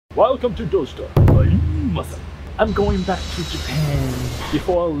Welcome to Dosta. I'm going back to Japan.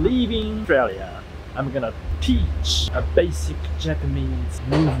 Before leaving Australia, I'm gonna teach a basic Japanese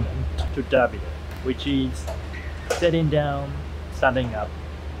movement to Davide, which is sitting down, standing up,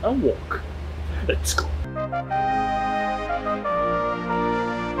 and walk. Let's go.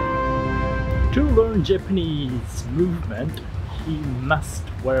 To learn Japanese movement, he must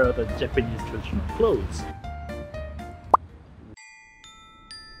wear the Japanese traditional clothes.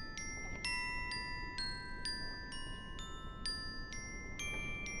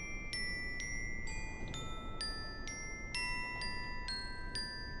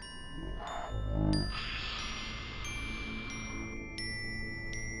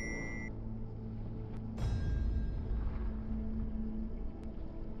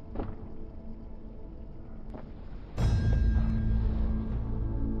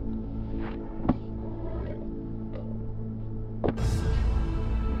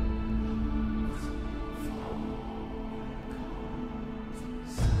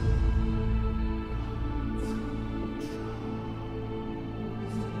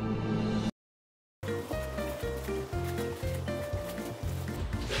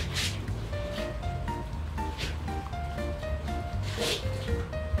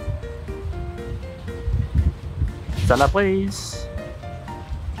 Stand up, please.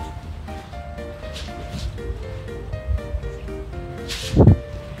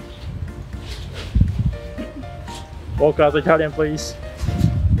 Walk as Italian, please.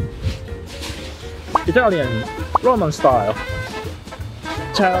 Italian, Roman style.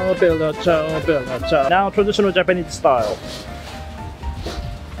 Ciao bella, ciao bella, ciao. Now traditional Japanese style.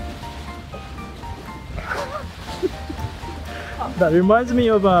 That reminds me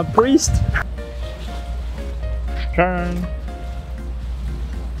of a priest. Turn.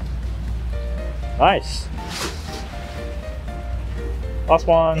 Nice. Last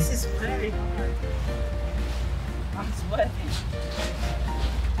one. This is very hard. I'm sweating.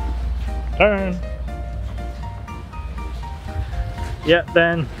 Turn. Yeah,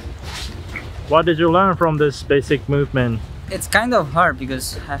 then what did you learn from this basic movement? It's kind of hard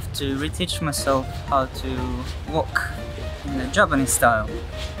because I have to reteach myself how to walk in the Japanese style.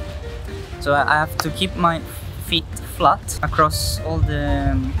 So I have to keep my feet flat across all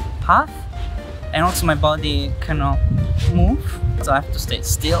the path, and also my body cannot move, so I have to stay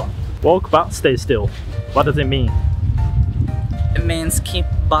still. Walk but stay still. What does it mean? It means keep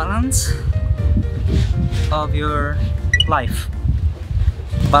balance of your life.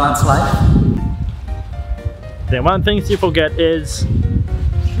 Balance life. Then one thing you forget is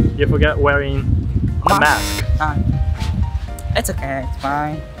you forget wearing a mask. It's okay, it's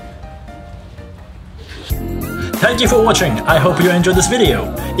fine. Thank you for watching. I hope you enjoyed this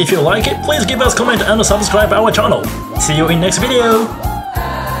video. If you like it, please give us a comment and subscribe our channel. See you in next video.